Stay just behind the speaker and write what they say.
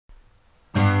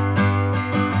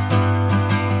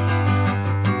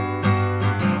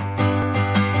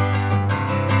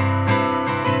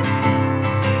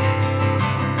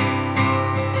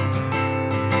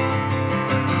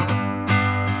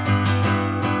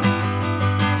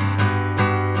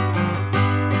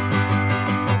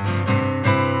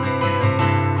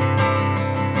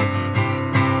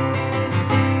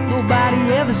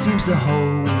seems to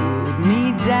hold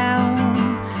me down.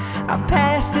 I've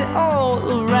passed it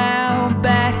all around,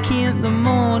 back in the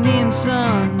morning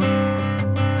sun.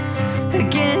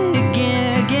 Again,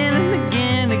 again, again and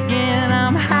again, again,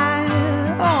 I'm high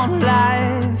on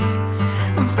life.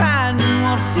 I'm finding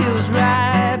what feels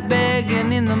right,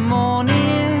 begging in the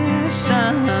morning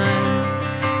sun.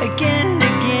 Again,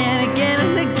 again, again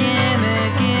and again,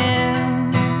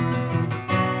 again.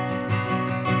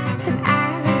 And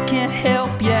I can't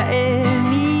help you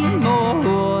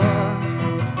anymore.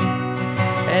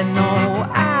 And no,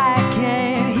 I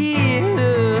can't hear.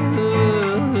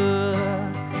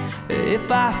 If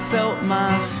I felt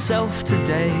myself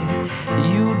today,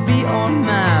 you'd be on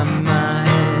my mind.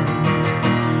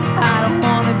 I don't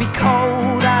wanna be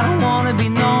cold, I don't wanna be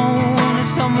known as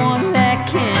someone that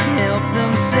can't help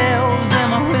themselves.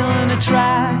 Am I willing to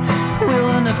try,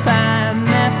 willing to find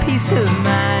that peace of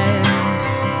mind?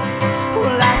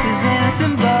 Well, life is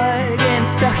anything but getting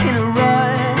stuck in a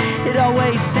rut. It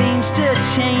always seems to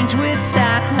change with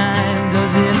time.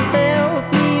 Does it help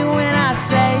me when I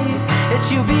say that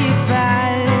you'll be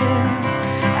fine?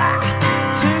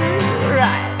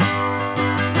 Right.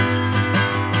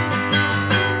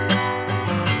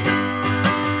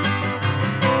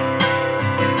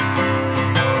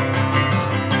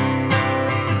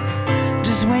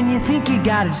 Just when you think you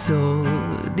got it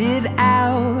sorted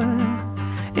out,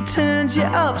 it turns you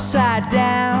upside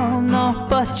down. Oh,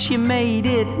 but you made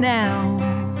it now.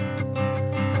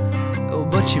 Oh,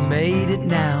 but you made it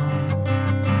now.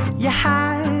 You're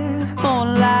high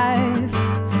on life.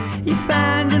 You're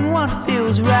finding what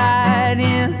feels right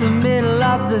in the middle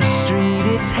of the street.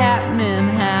 It's happening.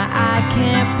 I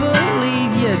can't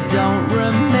believe you don't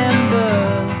remember.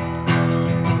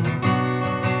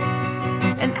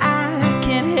 And I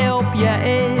can't help you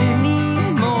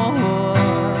anymore.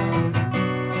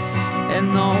 And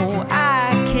no, I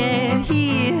can't hear.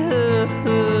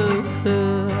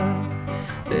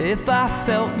 If I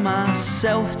felt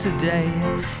myself today,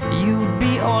 you'd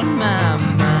be on my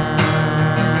mind.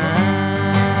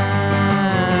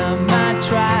 Might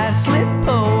try to slip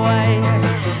away,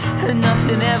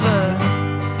 nothing ever,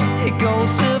 it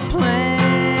goes to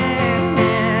plan.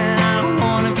 I don't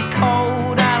wanna be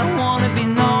cold, I don't wanna be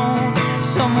known,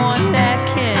 someone that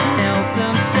can't help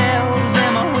themselves.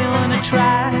 Am I willing to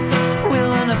try,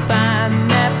 willing to find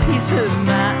that peace of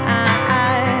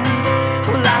mind?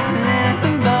 Well, life is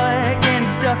anything but getting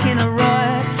stuck in a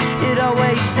rut. It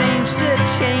always seems to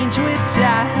change with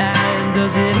time.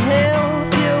 Does it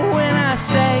help you when I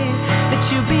say that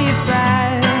you'll be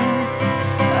fine?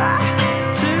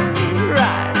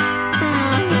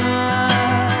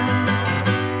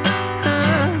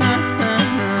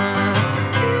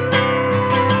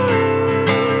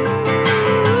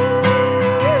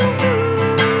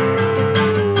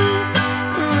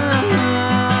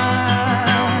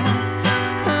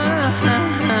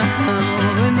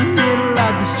 In the middle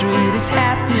of the street, it's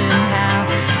happening.